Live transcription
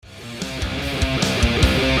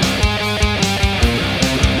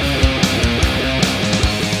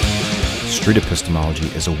street epistemology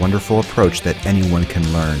is a wonderful approach that anyone can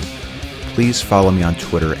learn. Please follow me on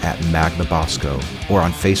Twitter at MagnaBosco or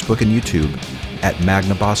on Facebook and YouTube at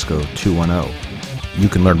MagnaBosco210. You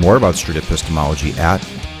can learn more about street epistemology at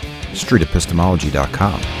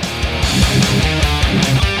streetepistemology.com.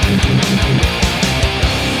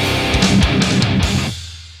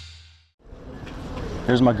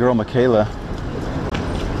 Here's my girl Makayla.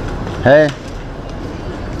 Hey.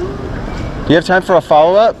 Do you have time for a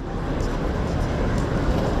follow-up?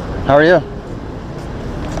 How are you?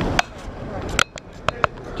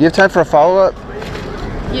 Do you have time for a follow-up?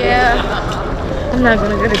 Yeah. I'm not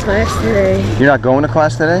going to go to class today. You're not going to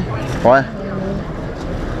class today? Why?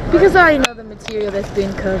 Because I already know the material that's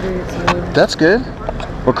been covered. So. That's good.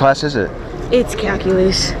 What class is it? It's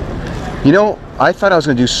calculus. You know, I thought I was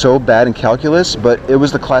going to do so bad in calculus, but it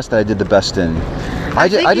was the class that I did the best in.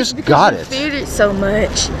 I just got it. You feared it so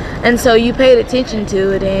much, and so you paid attention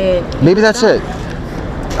to it, and maybe that's it.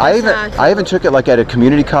 I even took it like at a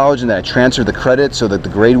community college, and then I transferred the credit so that the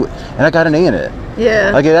grade, and I got an A in it.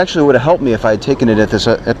 Yeah. Like it actually would have helped me if I had taken it at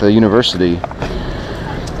the university.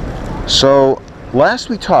 So last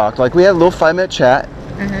we talked, like we had a little 5-minute chat.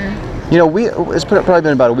 Mm-hmm. You know, it's probably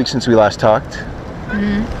been about a week since we last talked.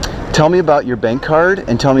 Mm-hmm. Tell me about your bank card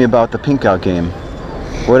and tell me about the pink out game.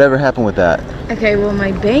 Whatever happened with that? Okay, well,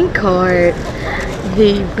 my bank card,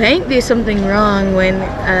 the bank did something wrong when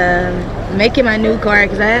making my new card,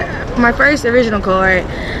 because my first original card,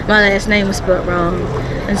 my last name was spelled wrong.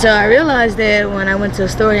 And so I realized that when I went to a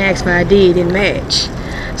store and asked for ID, it didn't match.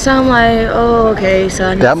 So I'm like, oh, okay.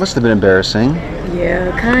 So that must have been embarrassing.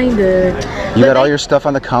 Yeah, kind of. You got all your stuff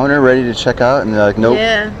on the counter ready to check out, and they're like, nope.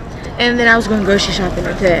 Yeah, and then I was going grocery shopping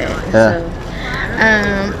at that. Yeah. So,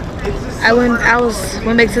 I went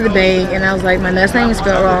back to the bank, and I was like, my last name is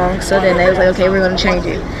spelled wrong. So then they was like, okay, we're going to change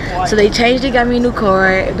it. So they changed it, got me a new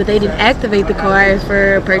card, but they didn't activate the card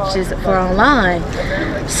for purchase for online.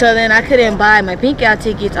 So then I couldn't buy my pink out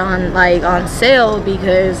tickets on sale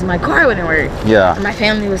because my card wouldn't work. Yeah. And my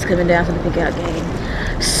family was coming down for the pink out game.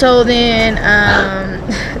 So then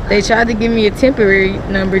they tried to give me a temporary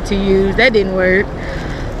number to use. That didn't work.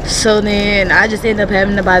 So then I just ended up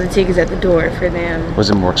having to buy the tickets at the door for them. Was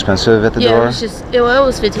it more expensive at the door? Yeah, it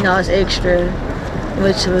was $15 extra,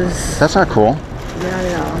 which was... That's not cool. Not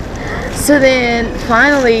at all. So then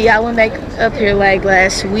finally I went back up here like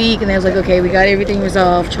last week, and they was like, okay, we got everything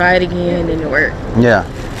resolved, try it again, and it worked. Yeah.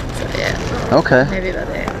 So yeah. Okay. Maybe about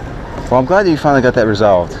that. Well, I'm glad that you finally got that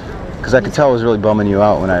resolved, because I could tell it was really bumming you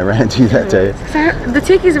out when I ran into you that day. The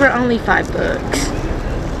tickets were only $5.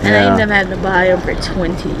 And I ended up having to buy them for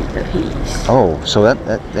 $20 a piece. Oh, so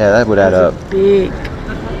that would add up. Big.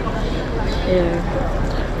 Yeah.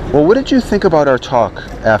 Well, what did you think about our talk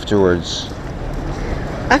afterwards?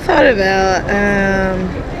 I thought about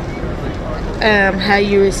how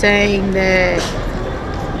you were saying that,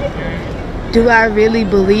 do I really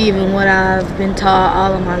believe in what I've been taught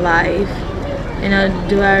all of my life? You know,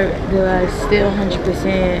 do I still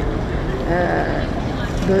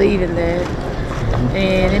 100% believe in that?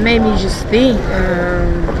 And it made me just think.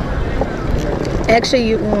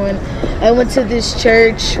 Actually, when I went to this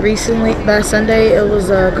church recently, by Sunday, it was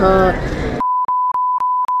called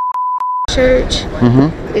church.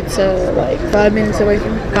 Mm-hmm. It's like 5 to 10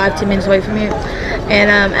 minutes away from here.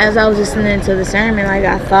 And as I was listening to the sermon, like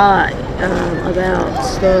I thought about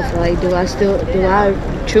stuff like, do I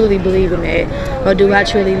truly believe in that, or do I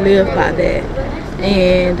truly live by that?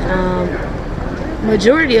 And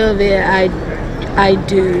majority of it, I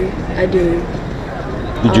do.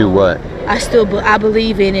 You do what? I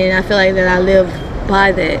believe in it, and I feel like that I live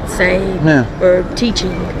by that saying or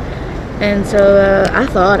teaching. And so I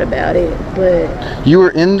thought about it, but... You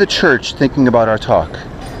were in the church thinking about our talk.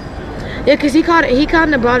 Yeah, because he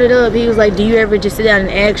kind of brought it up. He was like, do you ever just sit down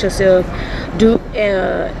and ask yourself,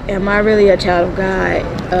 am I really a child of God?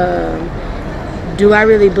 Do I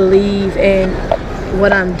really believe in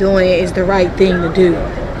what I'm doing is the right thing to do?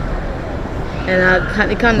 And I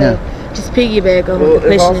kind of just piggyback on the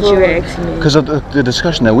question that you were asking me. Because the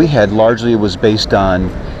discussion that we had largely was based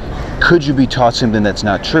on, could you be taught something that's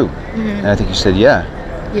not true? Mm-hmm. And I think you said, yeah.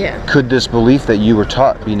 Yeah. Could this belief that you were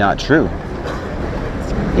taught be not true?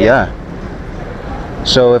 Yeah.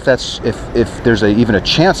 So if there's even a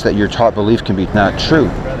chance that your taught belief can be not true,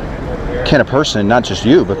 can a person, not just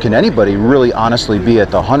you, but can anybody really honestly be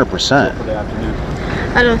at the 100%?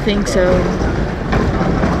 I don't think so.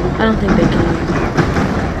 I don't think they can.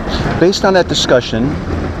 Based on that discussion,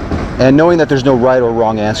 and knowing that there's no right or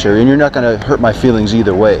wrong answer, and you're not going to hurt my feelings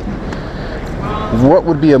either way, what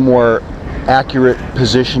would be a more accurate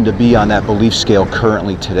position to be on that belief scale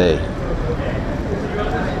currently today?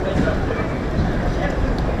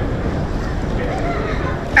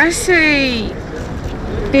 I say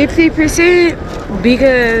 50%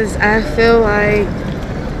 because I feel like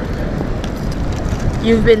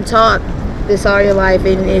you've been taught this all your life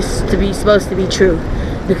and it's supposed to be true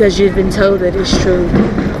because you've been told that it's true.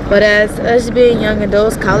 But as us being young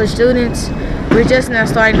adults, college students, we're just now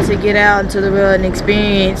starting to get out into the world and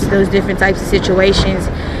experience those different types of situations,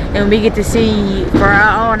 and we get to see for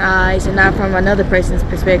our own eyes and not from another person's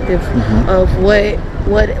perspective of what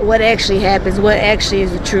actually happens, what actually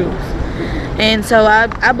is the truth. And so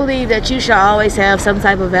I believe that you should always have some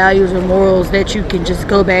type of values or morals that you can just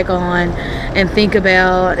go back on and think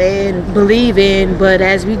about and believe in. But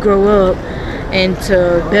as we grow up and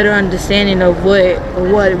to better understanding of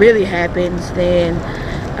what really happens, then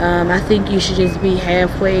I think you should just be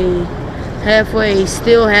halfway,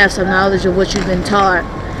 still have some knowledge of what you've been taught,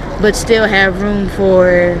 but still have room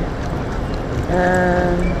for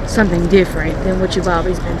something different than what you've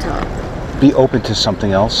always been taught. Be open to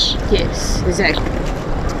something else. Yes, exactly.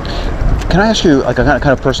 Can I ask you like a kind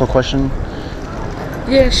of personal question?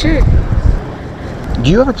 Yeah, sure. Do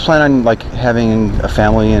you ever plan on like having a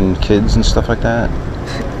family and kids and stuff like that?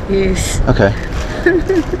 Yes. Okay.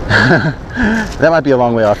 That might be a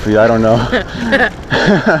long way off for you. I don't know.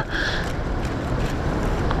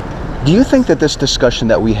 Do you think that this discussion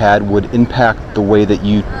that we had would impact the way that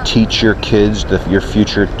you teach your kids, your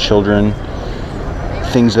future children,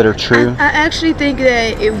 things that are true? I actually think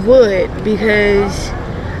that it would, because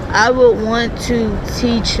I would want to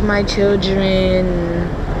teach my children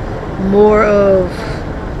more of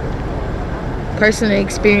personal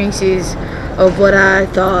experiences of what I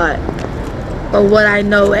thought or what I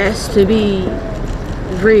know as to be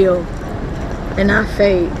real and not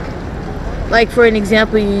fake. Like for an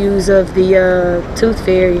example you use of the tooth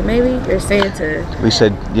fairy, maybe, or Santa. We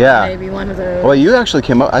said, yeah. Maybe one of those. Well, you actually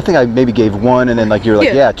came up, I think I maybe gave one, and then like you were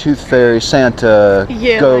like, yeah, tooth fairy, Santa,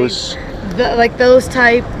 ghosts. Like those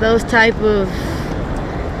type of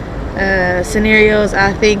scenarios,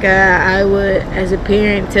 I think I would, as a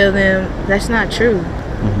parent, tell them that's not true.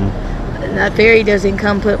 That fairy doesn't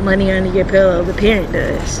come put money under your pillow. The parent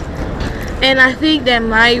does. And I think that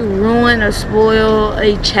might ruin or spoil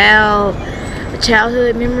a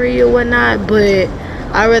childhood memory or whatnot, but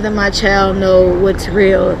I'd rather my child know what's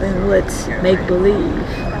real than what's make-believe.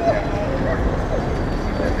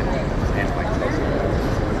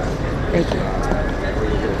 Thank you.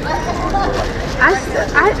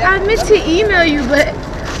 I meant to email you, but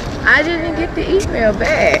I didn't get the email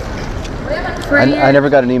back. I never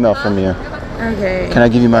got an email from you. Okay. Can I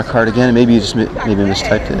give you my card again? Maybe you just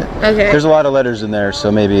mistyped it. Okay. There's a lot of letters in there, so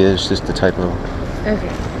maybe it's just a typo. Okay.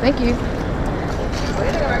 Thank you.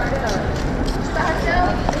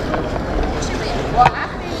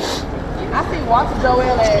 I see Walter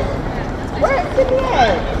Joel at. Where is he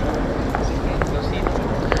at?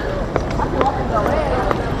 I see Walter Joel.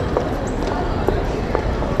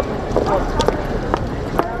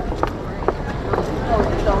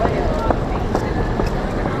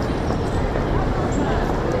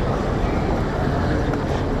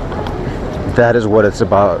 That is what it's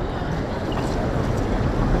about.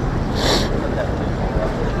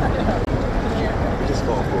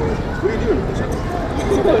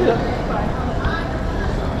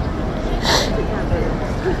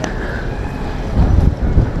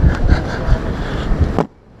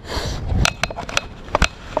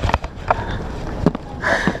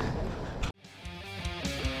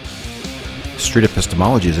 Street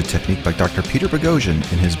epistemology is a technique by Dr. Peter Boghossian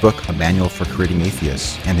in his book A Manual for Creating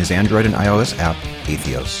Atheists and his Android and iOS app,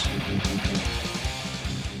 Atheos.